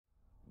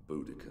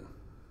Boudica.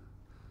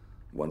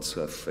 Once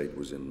her fate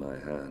was in my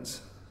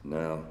hands.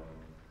 Now,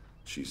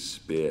 she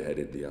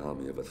spearheaded the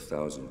army of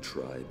 1,000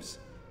 tribes.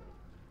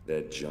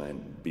 Their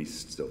giant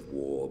beasts of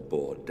war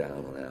bore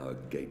down on our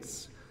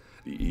gates.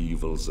 The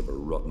evils of a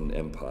rotten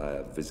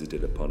empire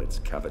visited upon its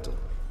capital.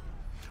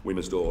 We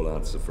must all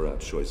answer for our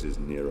choices,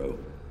 Nero.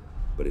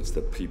 But it's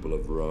the people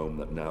of Rome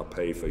that now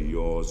pay for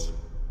yours.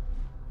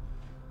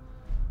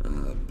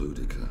 Ah,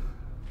 Boudica.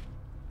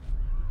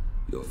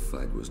 Your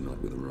fight was not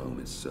with Rome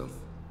itself,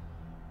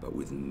 but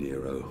with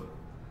Nero,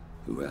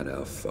 who had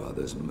our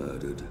fathers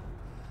murdered.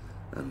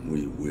 And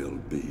we will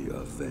be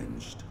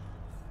avenged.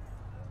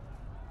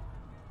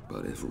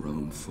 But if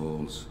Rome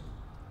falls,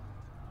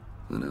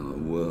 then our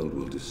world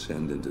will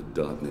descend into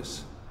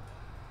darkness.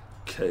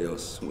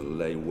 Chaos will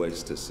lay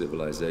waste to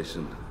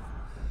civilization.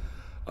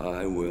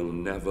 I will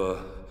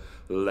never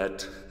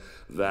let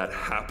that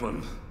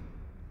happen.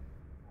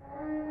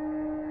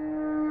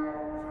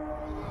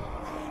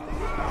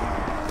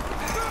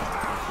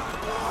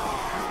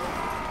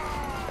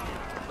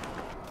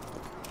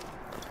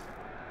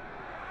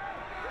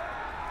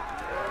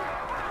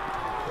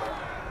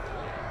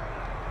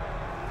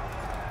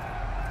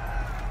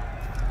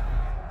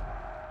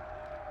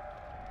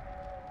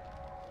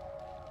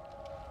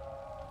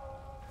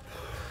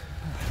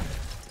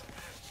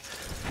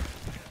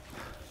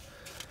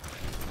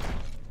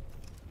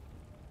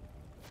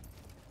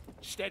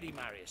 Steady,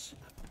 Marius.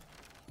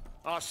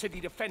 Our city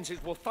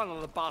defenses will funnel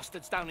the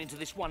bastards down into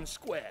this one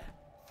square.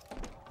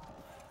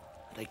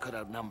 They could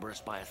outnumber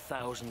us by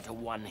 1,000 to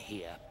 1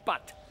 here,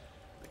 but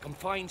the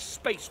confined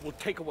space will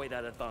take away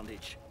that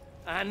advantage.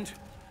 And,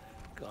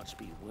 Gods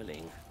be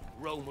willing,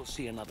 Rome will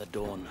see another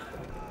dawn.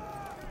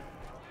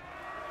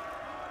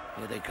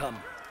 Here they come.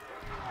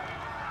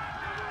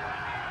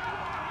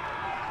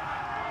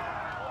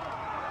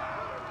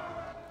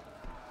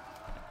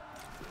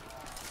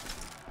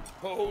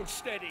 Hold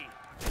steady.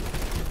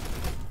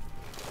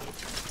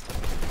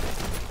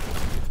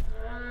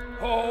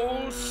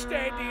 Hold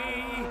steady!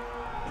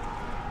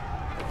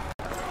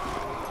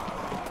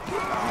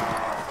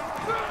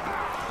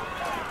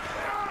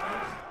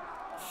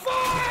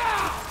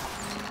 Fire!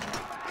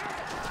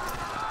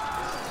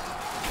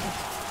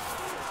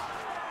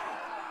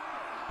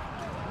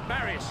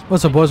 Marius!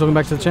 What's up, boys? Welcome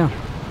back to the channel.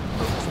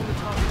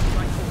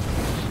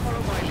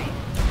 Follow my lead.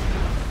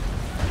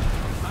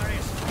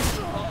 Marius,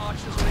 our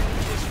archers are in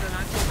position and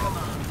at your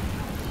command.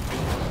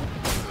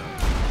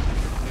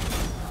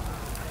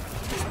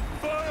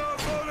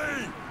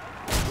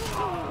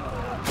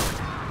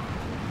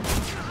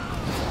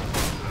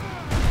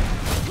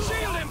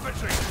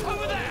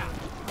 Over there!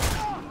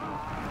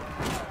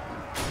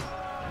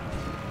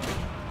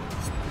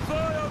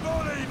 Fire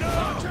volley, no!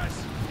 Archers!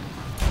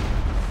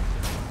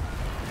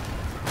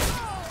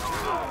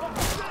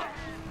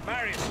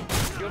 Marius,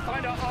 you'll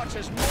find our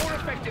archers more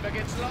effective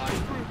against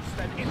large groups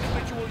than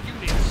individual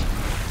units.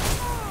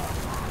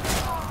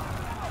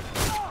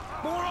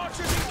 More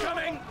archers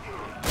incoming!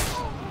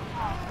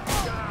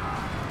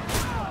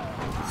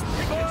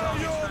 Fire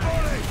your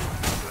volley!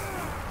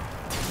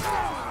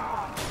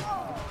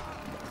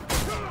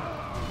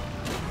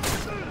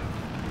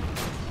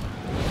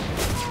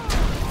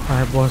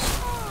 Alright, boys.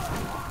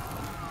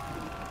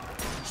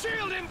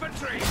 Shield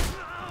infantry!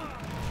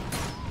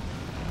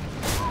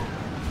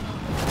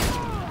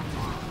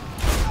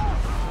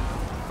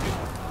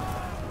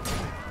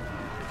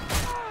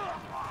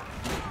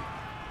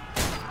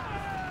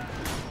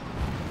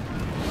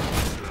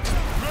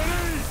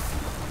 Ready!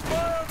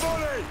 Fire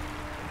volley!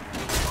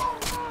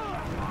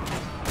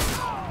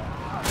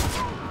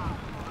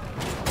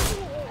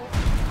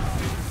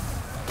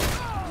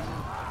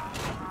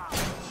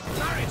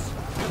 Marius,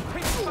 the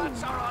pink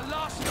bats are our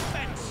last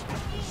defense.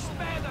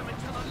 Spare them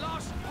until the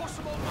last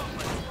possible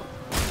moment.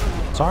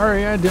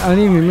 Sorry, I didn't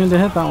even mean to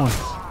hit that one.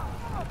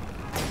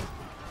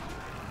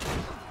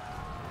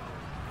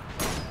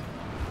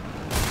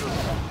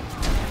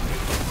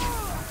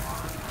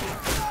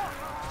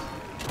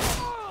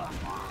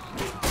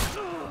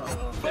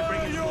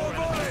 Fire your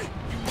volley!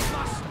 You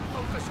must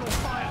focus your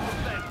fire on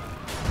them.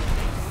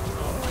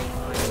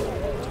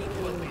 Team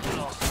will be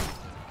lost.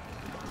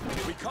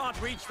 We can't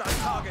reach that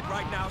target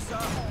right now,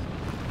 sir.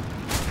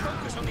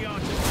 Focus on the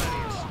archers,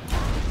 Marius.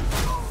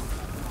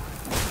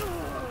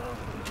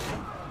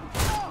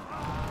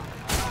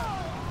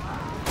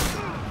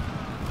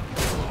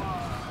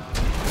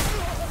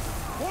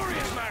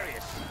 Warriors,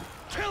 Marius!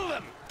 Kill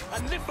them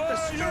and lift the Fire your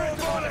spirit of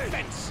our volley!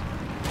 defense!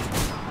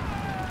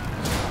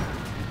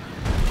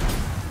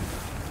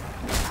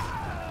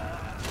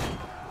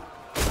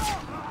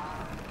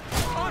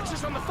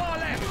 Archers on the far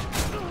left!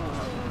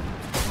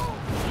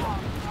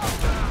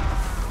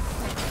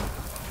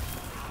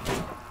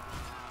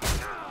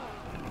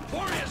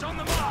 Warriors on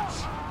the march!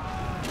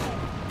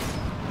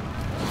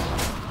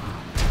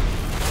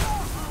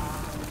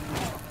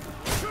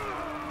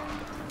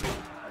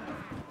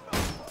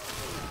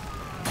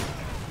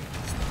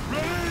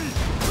 Ready!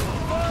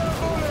 Fire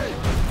volley!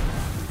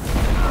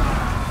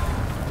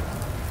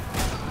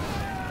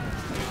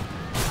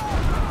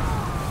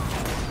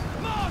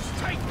 March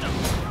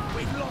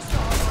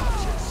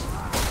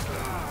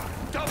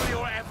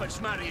Yes,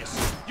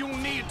 Marius. You'll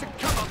need to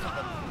cover for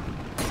them.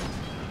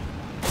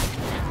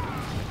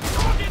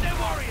 Target their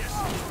warriors!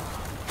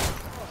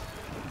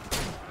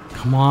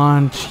 Come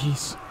on,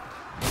 jeez.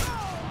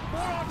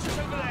 More archers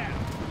over there!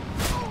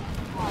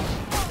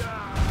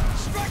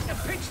 Strike the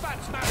pitch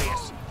vats,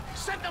 Marius!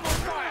 Set them on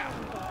fire!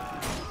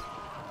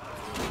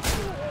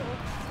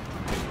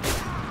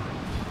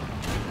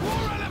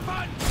 War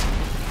elephant!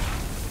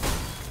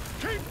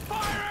 Keep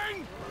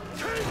firing!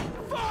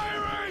 Keep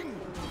firing!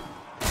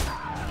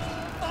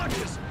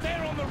 Archers,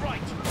 they're on the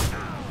right!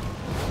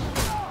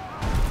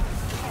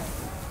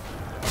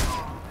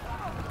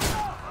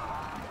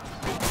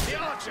 The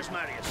archers,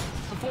 Marius,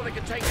 before they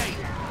can take aim.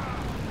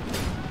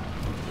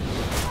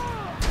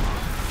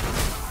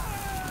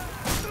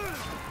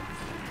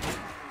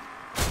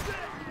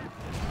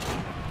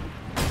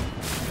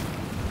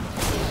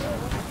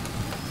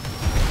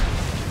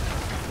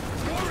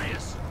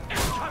 Warriors,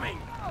 incoming!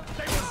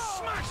 They will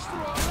smash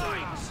through our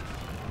lines!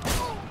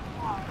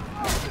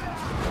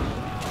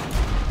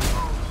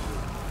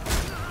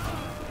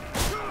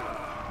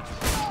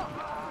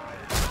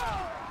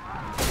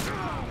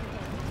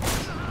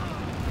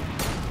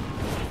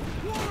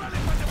 War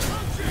elephant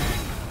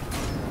approaching!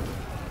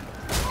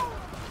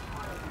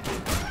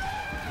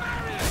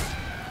 Marius,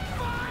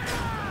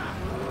 fire!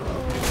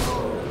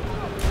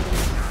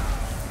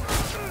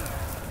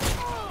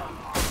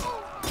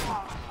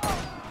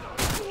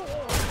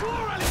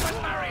 War elephant,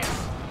 Marius!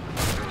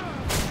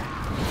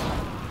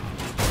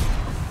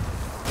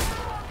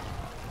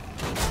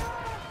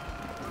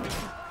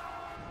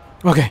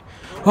 Okay.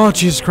 Oh,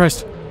 Jesus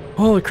Christ.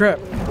 Holy crap.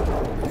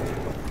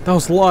 That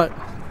was a lot.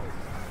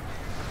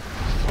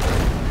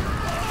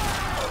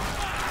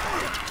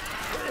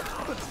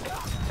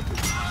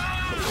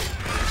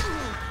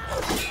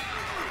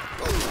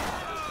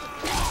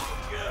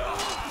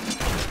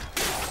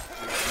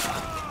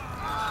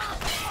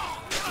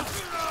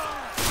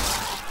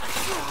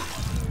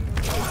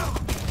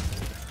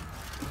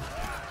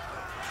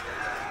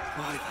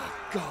 By the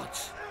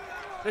gods!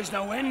 There's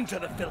no end to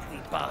the filthy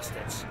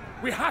bastards.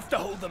 We have to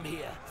hold them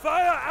here.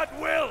 Fire at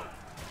will!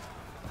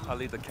 I'll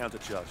lead the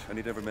counter-charge. I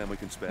need every man we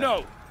can spare.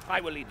 No,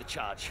 I will lead the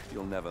charge.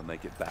 You'll never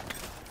make it back.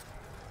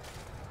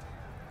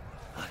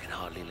 I can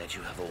hardly let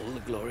you have all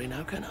the glory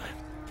now, can I?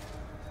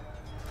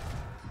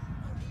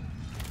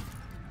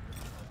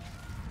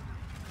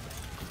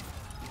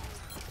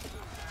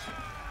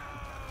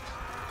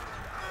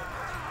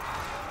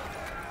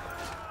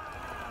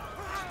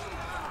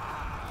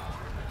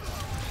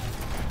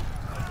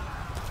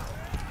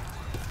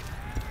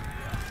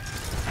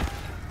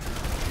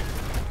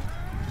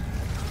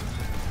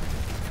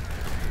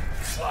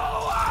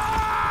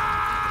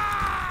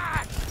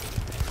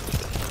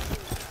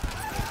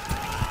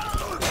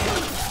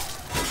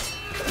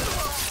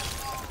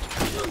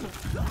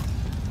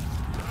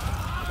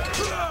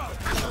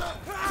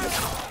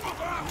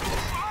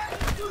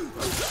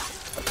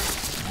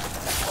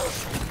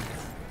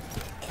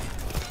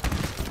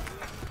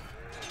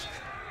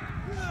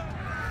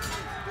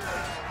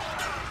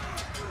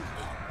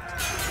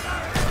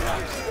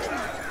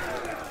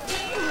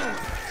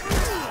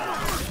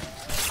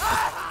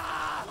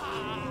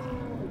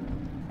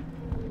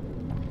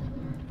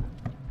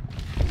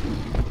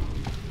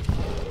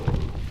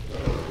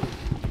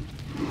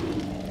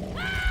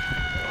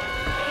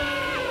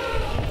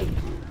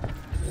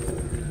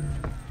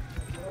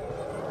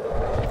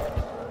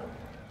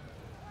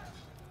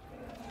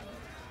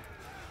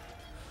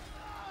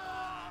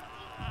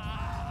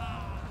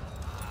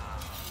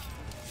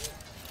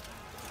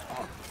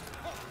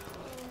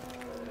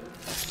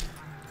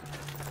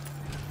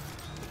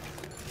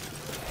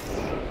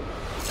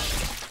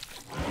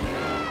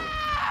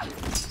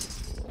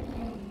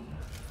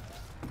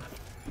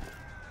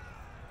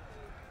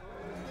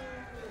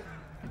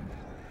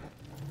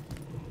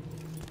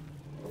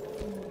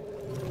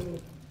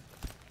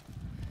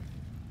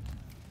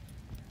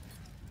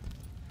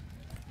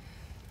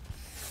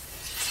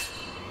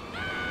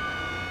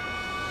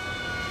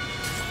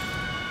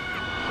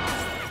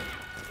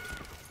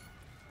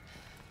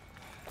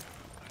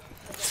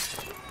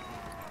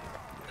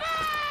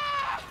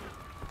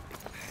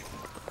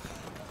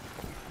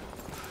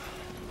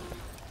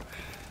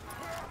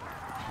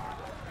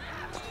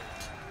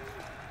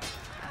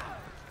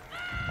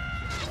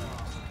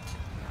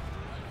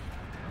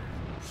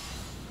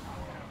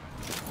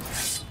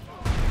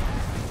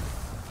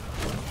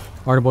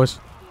 HORDE, boys.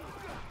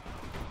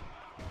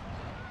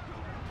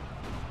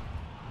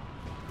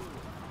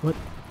 What?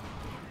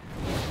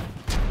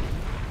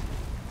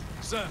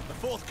 Sir, the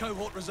 4th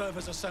cohort reserve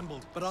has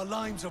assembled, but our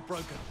lines are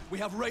broken. We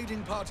have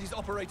raiding parties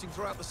operating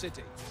throughout the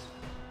city.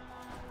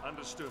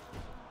 Understood.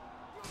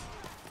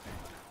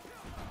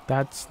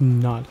 That's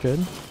not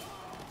good.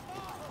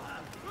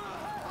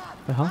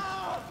 The hell?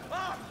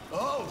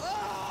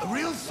 Oh, a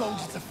real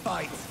soldier to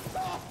fight.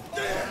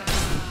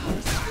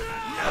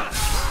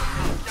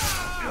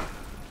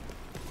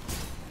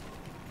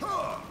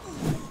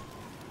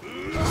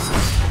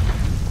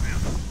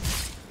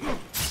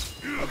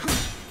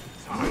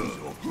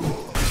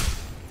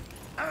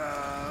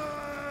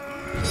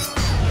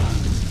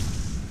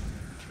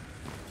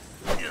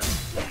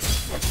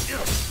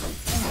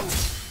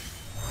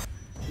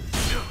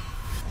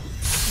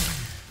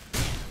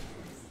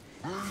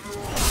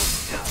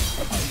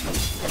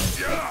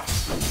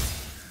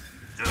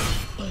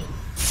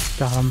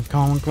 Got him.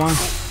 Come on, come on.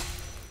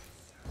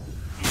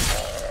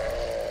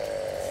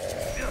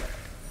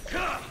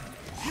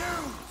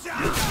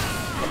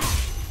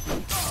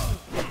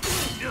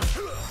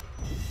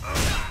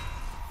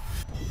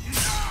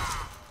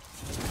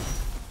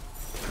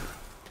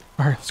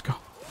 Alright, let's go.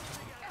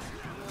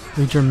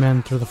 Lead your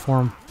men through the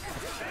forum.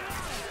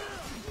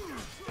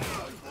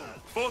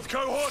 Fourth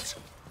cohort?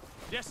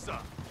 Yes, sir.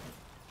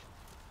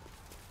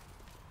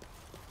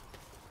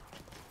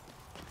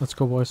 Let's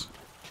go, boys.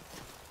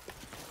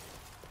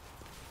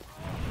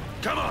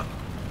 Come on!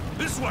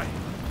 This way!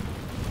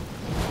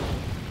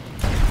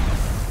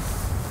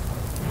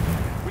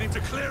 We need to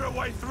clear a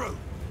way through.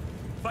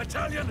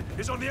 Battalion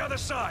is on the other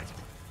side.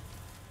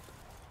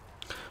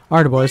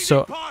 Alright, boys,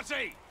 so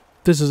Party!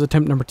 this is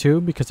attempt number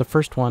 2 because the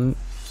first one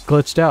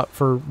glitched out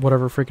for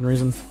whatever freaking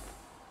reason.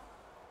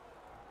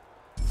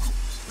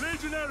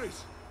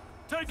 Legionaries,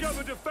 take up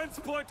a defense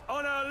point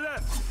on our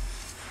left.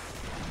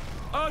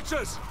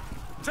 Archers,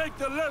 take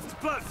the left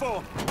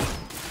platform.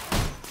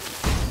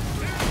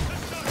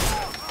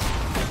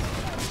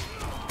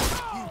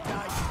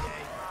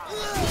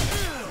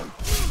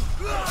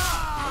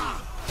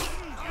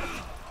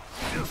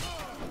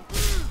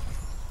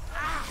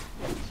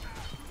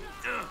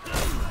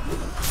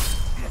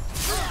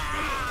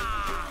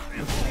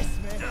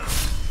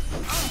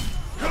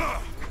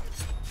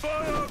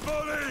 Fire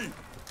volley!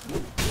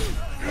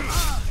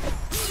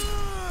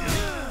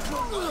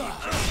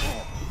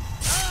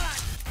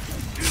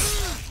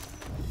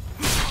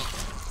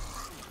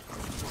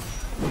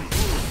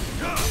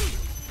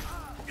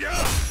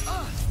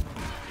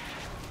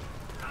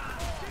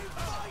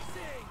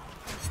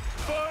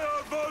 Fire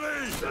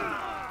volley!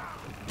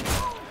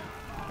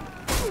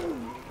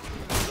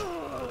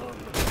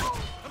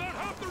 About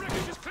half the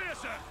wreckage is clear,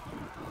 sir.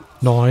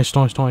 Nice,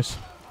 nice, nice.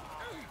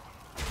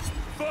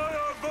 Fire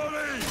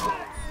volley!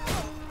 Fire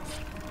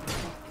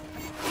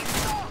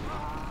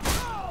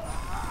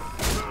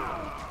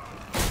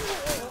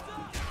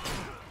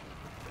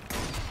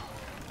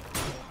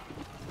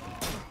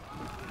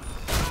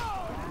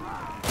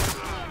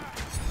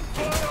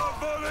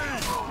volley!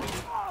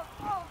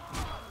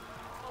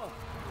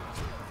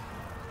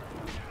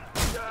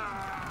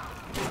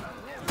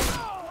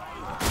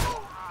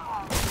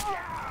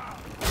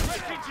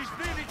 Wreckage is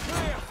nearly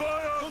clear!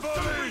 Fire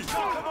volley!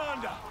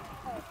 Commander!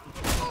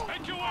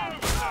 Make your way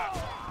over, sir!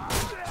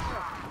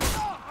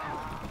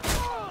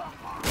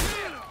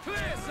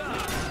 Clear, sir!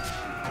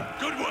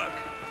 Good work!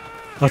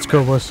 Let's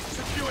go, boys.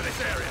 Secure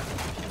this area.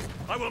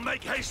 I will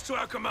make haste to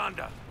our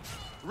commander.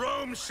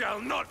 Rome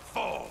shall not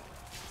fall.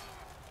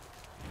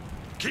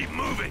 Keep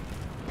moving.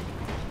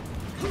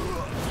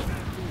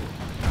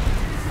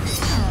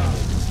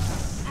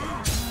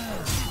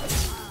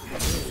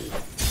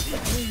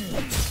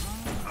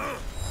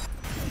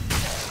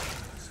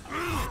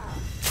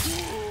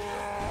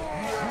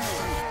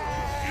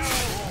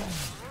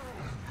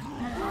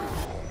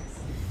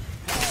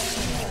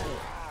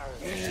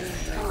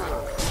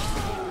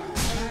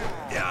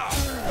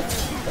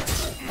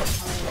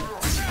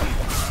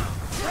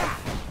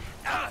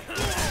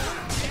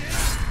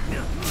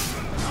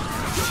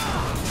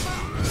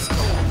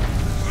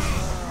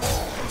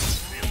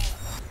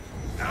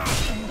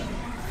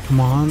 Come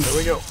on, there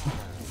we go.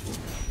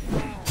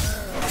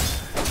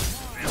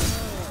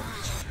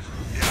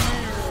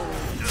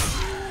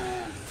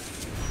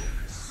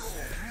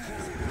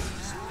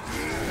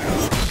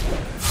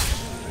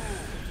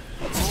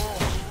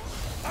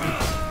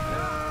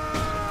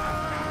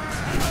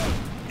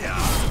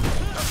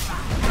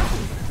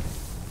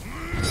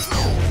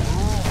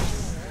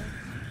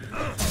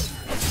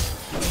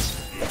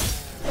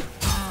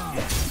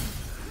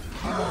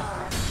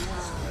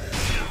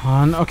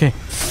 On. Okay,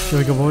 here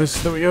we go,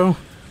 boys. There we go.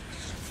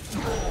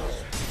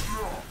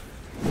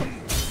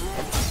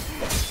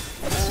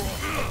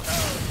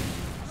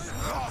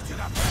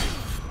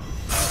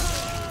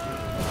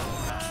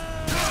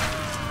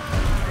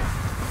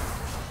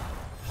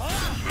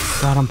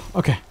 Got him.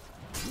 Okay.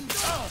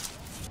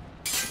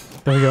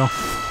 There we go.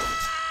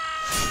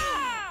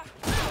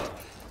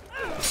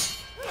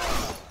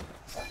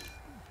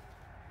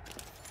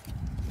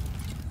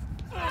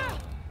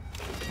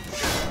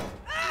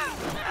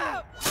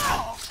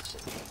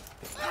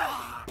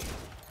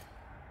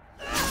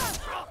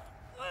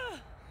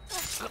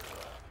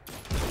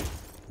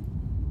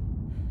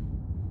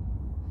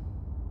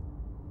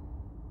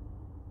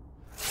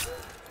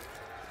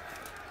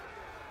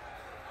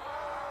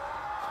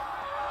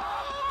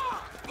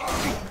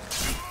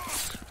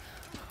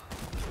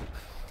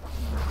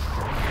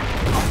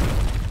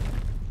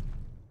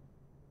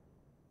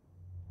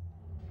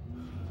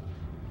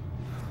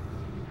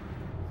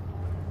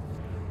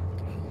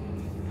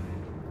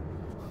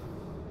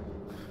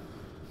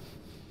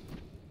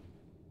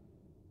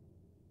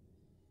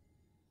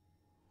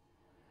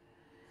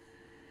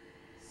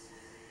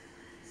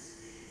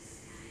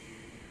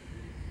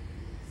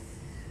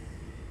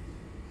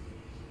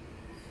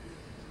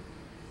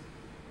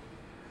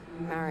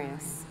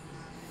 Marius,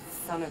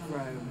 Son of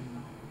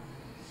Rome.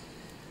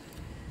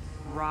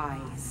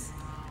 Ryse.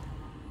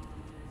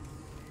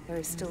 There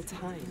is still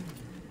time.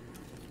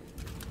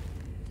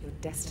 Your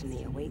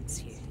destiny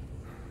awaits you.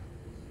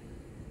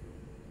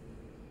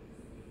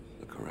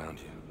 Look around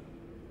you.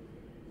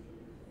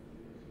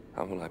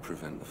 How will I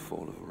prevent the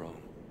fall of Rome?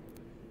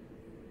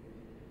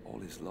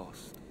 All is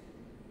lost.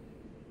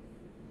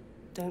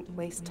 Don't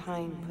waste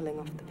time pulling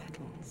off the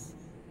petals.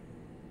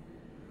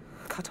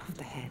 Cut off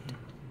the head.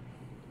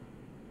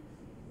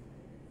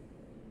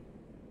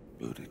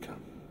 Boudica.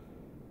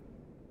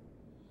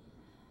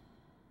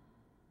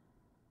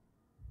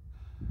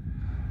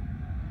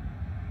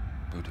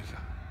 Boudica.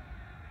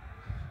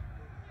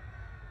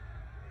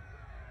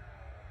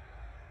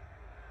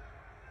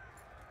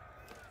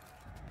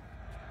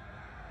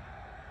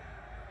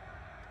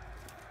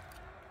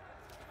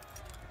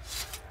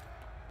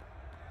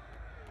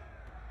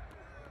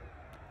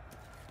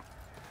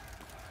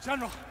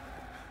 General,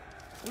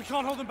 we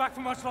can't hold them back for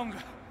much longer.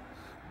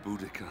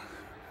 Boudica.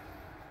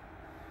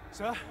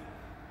 Sir?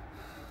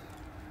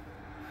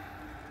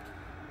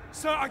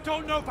 Sir, I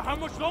don't know for how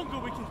much longer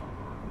we can...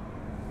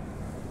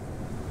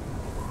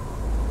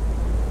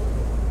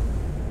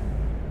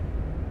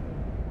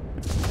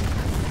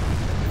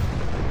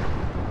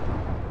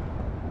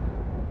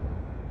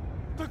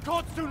 The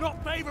gods do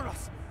not favor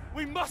us!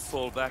 We must...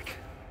 Fall back.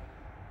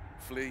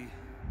 Flee.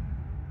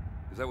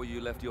 Is that what you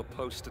left your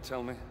post to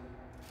tell me?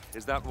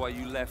 Is that why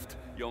you left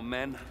your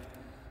men?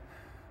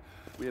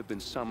 We have been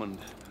summoned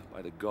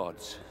by the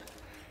gods,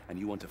 and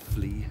you want to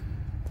flee?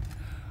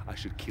 I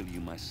should kill you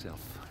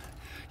myself.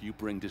 You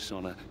bring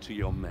dishonor to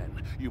your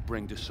men. You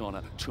bring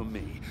dishonor to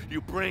me.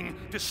 You bring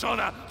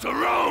dishonor to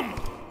Rome!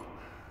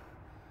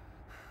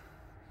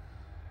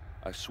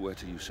 I swear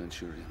to you,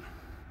 Centurion,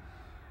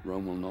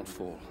 Rome will not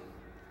fall.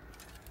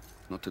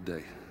 Not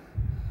today.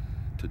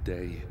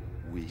 Today,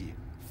 we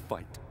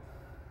fight.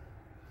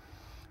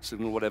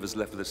 Signal whatever's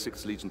left of the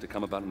 6th Legion to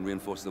come about and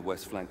reinforce the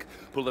west flank.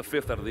 Pull the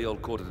 5th out of the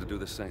old quarter to do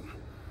the same.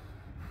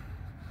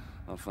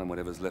 I'll find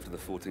whatever's left of the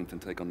 14th and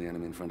take on the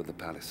enemy in front of the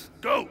palace.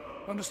 Go!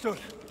 Understood.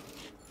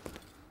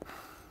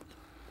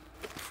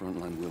 The front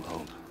line will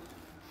hold.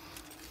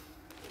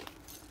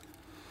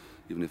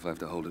 Even if I have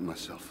to hold it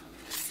myself.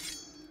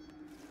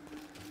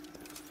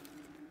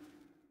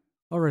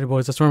 Alrighty,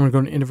 boys, that's where I'm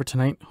going to end it for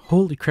tonight.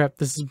 Holy crap,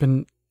 this has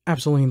been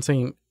absolutely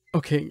insane.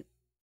 Okay,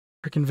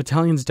 freaking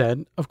Vitalion's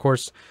dead, of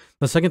course.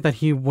 The second that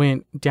he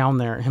went down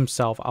there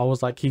himself, I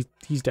was like, he's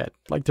dead.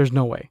 Like, there's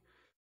no way.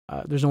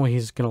 There's no way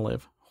he's gonna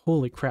live.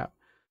 Holy crap.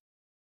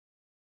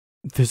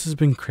 This has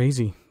been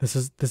crazy. This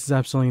is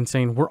absolutely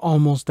insane. We're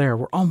almost there.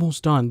 We're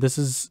almost done. This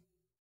is...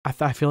 I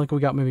feel like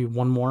we got maybe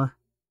one more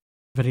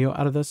video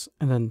out of this,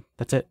 and then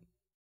that's it.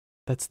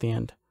 That's the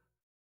end.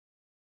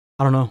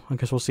 I don't know. I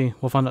guess we'll see.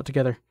 We'll find out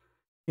together.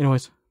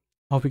 Anyways,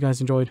 I hope you guys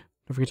enjoyed.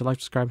 Don't forget to like,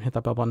 subscribe, and hit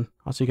that bell button.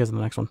 I'll see you guys in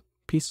the next one.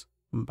 Peace.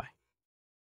 Bye.